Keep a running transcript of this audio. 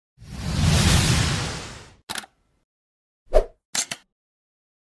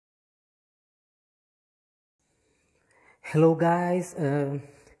Hello, guys.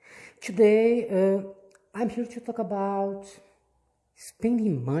 Today, I'm here to talk about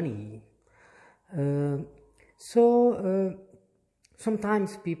spending money. Uh, so,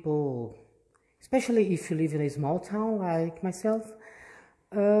 sometimes people, especially if you live in a small town like myself,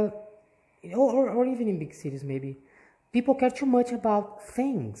 uh, or even in big cities, maybe, people care too much about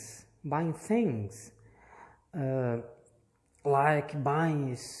things, buying things, uh, like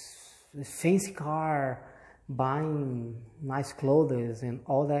buying a fancy car, buying nice clothes and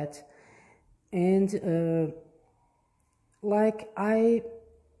all that. And like I'm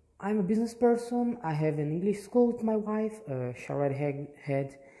a business person. I have an English school with my wife. She already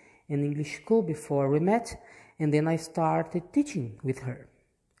had an English school before we met, and then I started teaching with her.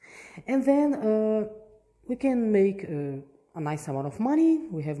 And then we can make a nice amount of money.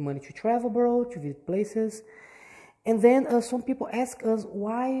 We have money to travel abroad, to visit places. And then some people ask us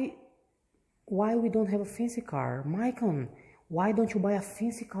why we don't have a fancy car. Michael, why don't you buy a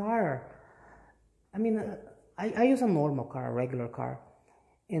fancy car? I mean, I use a normal car, a regular car.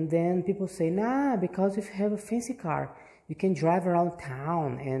 And then people say, nah, because if you have a fancy car, you can drive around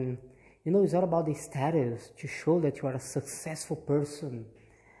town and, it's all about the status to show that you are a successful person,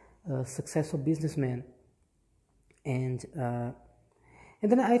 a successful businessman. And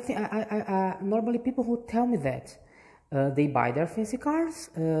then I think, normally people who tell me that, they buy their fancy cars,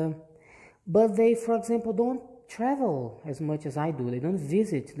 but they, for example, don't travel as much as I do. They don't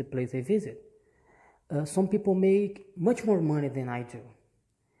visit the place I visit. Some people make much more money than I do,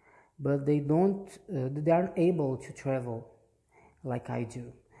 but they aren't able to travel like I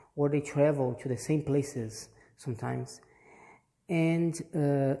do, or they travel to the same places sometimes. And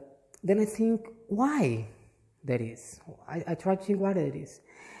then I think why that is. I try to think why that is.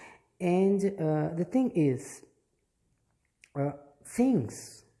 And the thing is,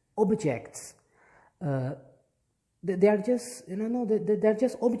 things, objects, they are just, they're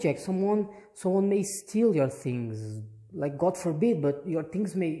just objects. Someone may steal your things, like God forbid, but your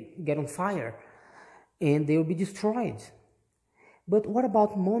things may get on fire and they will be destroyed. But what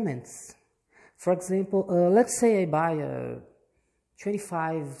about moments? For example, let's say I buy a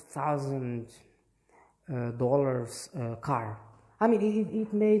 $25,000 car. I mean,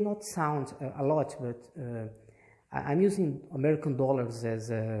 it may not sound a lot, but I'm using American dollars as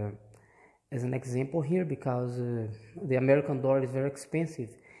an example here because the American dollar is very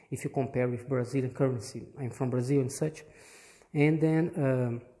expensive if you compare with Brazilian currency. I'm from Brazil and such. And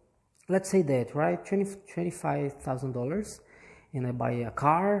then let's say that, right? $25,000, and I buy a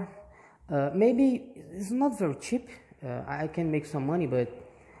car. Maybe it's not very cheap. I can make some money, but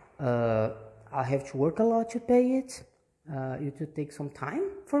I have to work a lot to pay it. It will take some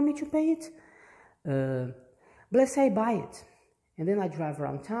time for me to pay it. But let's say I buy it. And then I drive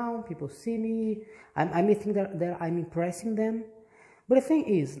around town, people see me, I may think that I'm impressing them. But the thing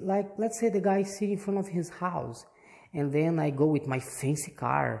is, like, let's say the guy is sitting in front of his house, and then I go with my fancy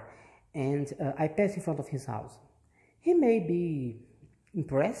car, and I pass in front of his house. He may be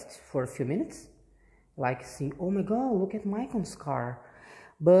impressed for a few minutes, like saying, oh my God, look at Michael's car.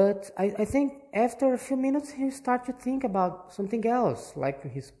 But I think after a few minutes, he'll start to think about something else, like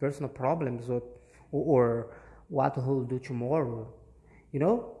his personal problems or what he'll do tomorrow.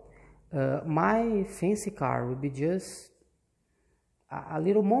 My fancy car would be just a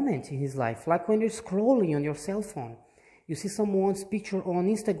little moment in his life, like when you're scrolling on your cell phone, you see someone's picture on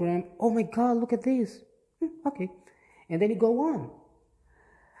Instagram. Oh my God, look at this. Okay, and then you go on.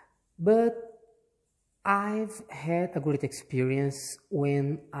 But I've had a great experience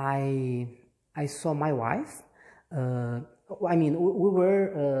when I saw my wife. I mean, we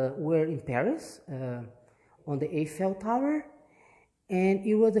were in Paris. On the Eiffel Tower, and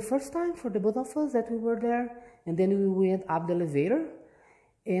it was the first time for the both of us that we were there. And then we went up the elevator,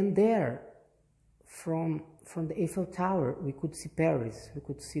 and there, from the Eiffel Tower, we could see Paris. We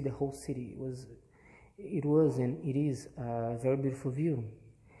could see the whole city. It was and it is a very beautiful view.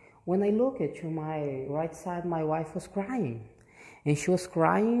 When I looked to my right side, my wife was crying, and she was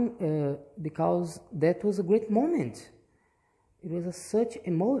crying because that was a great moment. It was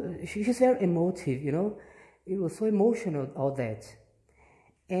she's very emotive, It was so emotional, all that.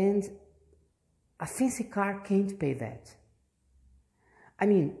 And a fancy car can't pay that. I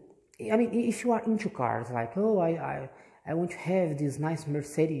mean, if you are into cars, like, oh, I want to have this nice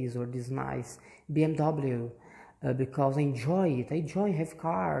Mercedes or this nice BMW because I enjoy it. I enjoy have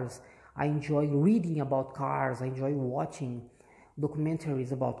cars. I enjoy reading about cars. I enjoy watching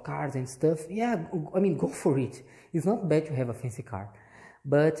documentaries about cars and stuff. Yeah, go for it. It's not bad to have a fancy car,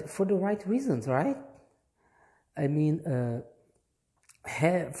 but for the right reasons, right?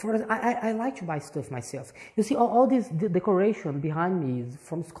 I like to buy stuff myself. You see, all this decoration behind me is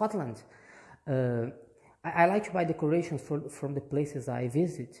from Scotland. Uh, I like to buy decorations from the places I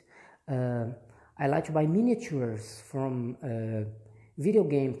visit. Uh, I like to buy miniatures from video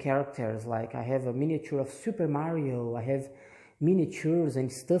game characters. Like I have a miniature of Super Mario. I have miniatures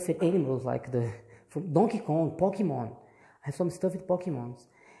and stuffed animals like the from Donkey Kong, Pokemon. I have some stuffed Pokemons,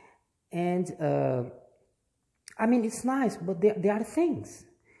 and I mean it's nice, but there are things.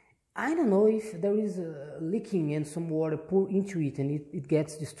 I don't know if there is a leaking and some water pour into it and it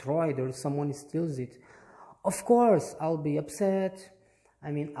gets destroyed or someone steals it. Of course, I'll be upset.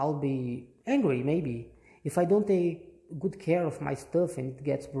 I mean, I'll be angry maybe. If I don't take good care of my stuff and it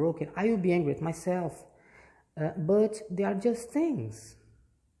gets broken, I will be angry at myself. But they are just things.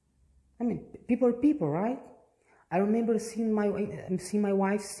 I mean, people are people, right? I remember seeing my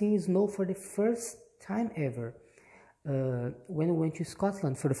wife seeing snow for the first time ever. When we went to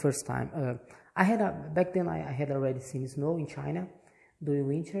Scotland for the first time. Back then I had already seen snow in China during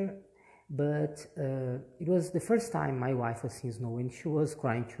winter, but it was the first time my wife was seeing snow, and she was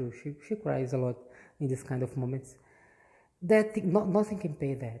crying too. She cries a lot in this kind of moments. Nothing can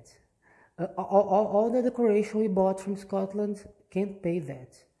pay that. All the decoration we bought from Scotland can't pay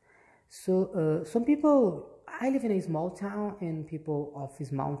that. So some people, I live in a small town, and people of a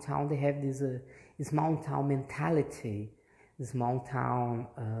small town, they have this small town mentality, small town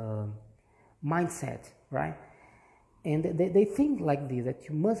mindset, right? And they think like this, that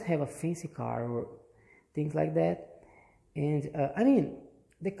you must have a fancy car or things like that. And I mean,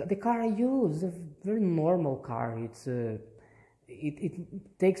 the car I use is a very normal car.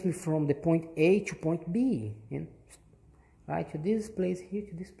 It takes me from the point A to point B, right? To this place here,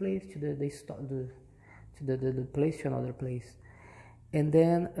 to this place, to the place to another place. And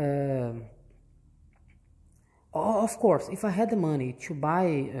then of course, if I had the money to buy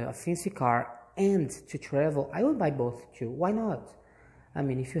a fancy car and to travel, I would buy both too. Why not? I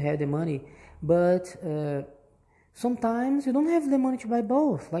mean, if you have the money. But sometimes you don't have the money to buy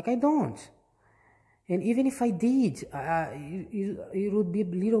both, like I don't. And even if I did, it would be a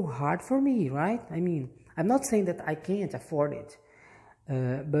little hard for me, right? I mean, I'm not saying that I can't afford it,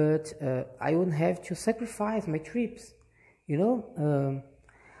 but I wouldn't have to sacrifice my trips, you know?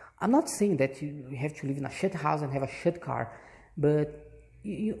 I'm not saying that you have to live in a shit house and have a shit car, but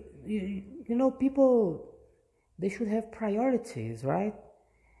you know, people, they should have priorities, right?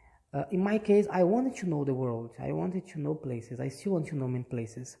 In my case, I wanted to know the world. I wanted to know places. I still want to know many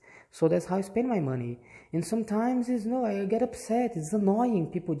places. So that's how I spend my money. And sometimes, I get upset. It's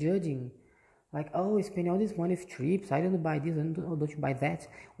annoying, people judging. Like, oh, you spend all this money for trips. I don't buy this, don't you buy that?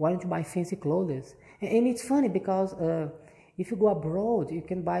 Why don't you buy fancy clothes? And it's funny because if you go abroad, you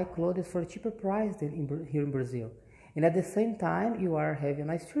can buy clothes for a cheaper price than here in Brazil. And at the same time, you are having a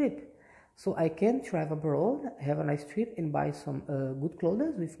nice trip. So I can travel abroad, have a nice trip, and buy some good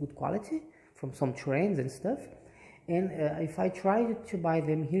clothes with good quality from some trends and stuff. And if I tried to buy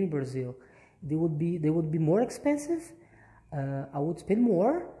them here in Brazil, they would be more expensive. I would spend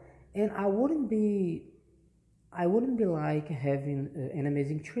more, and I wouldn't be like having an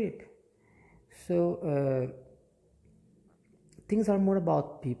amazing trip. So things are more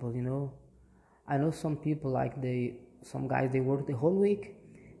about people, I know some people some guys, they work the whole week.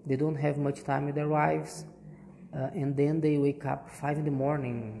 They don't have much time with their wives, and then they wake up 5 in the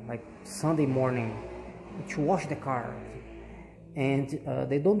morning, like Sunday morning, to wash the car, and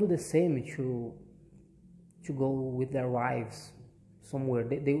they don't do the same to go with their wives somewhere.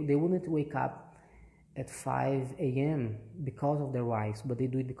 They wouldn't wake up at 5 a.m. because of their wives, but they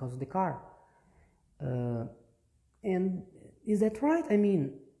do it because of the car. And is that right? I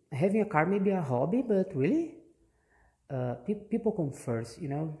mean, having a car may be a hobby, but really? People come first,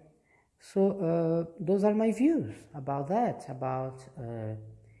 So those are my views about that, about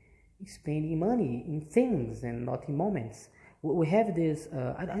spending money in things and not in moments. We have this,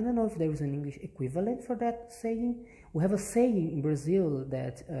 I don't know if there is an English equivalent for that saying. We have a saying in Brazil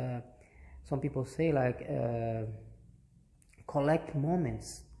that some people say, like, collect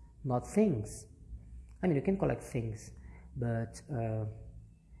moments, not things. I mean, you can collect things, but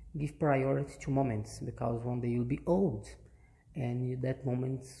give priority to moments, because one day you'll be old and that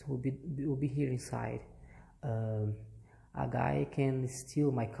moments will be here inside. A guy can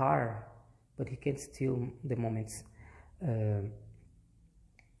steal my car, but he can't steal the moments.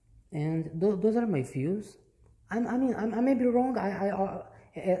 And those are my views. I may be wrong.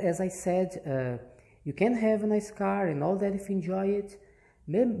 As I said, you can have a nice car and all that if you enjoy it.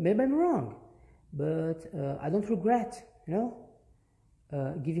 Maybe I'm wrong, but I don't regret,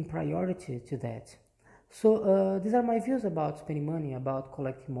 giving priority to that. So these are my views about spending money, about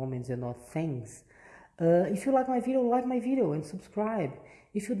collecting moments and not things. If you like my video and subscribe.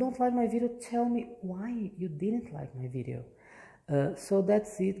 If you don't like my video, tell me why you didn't like my video. So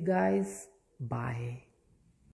that's it, guys. Bye.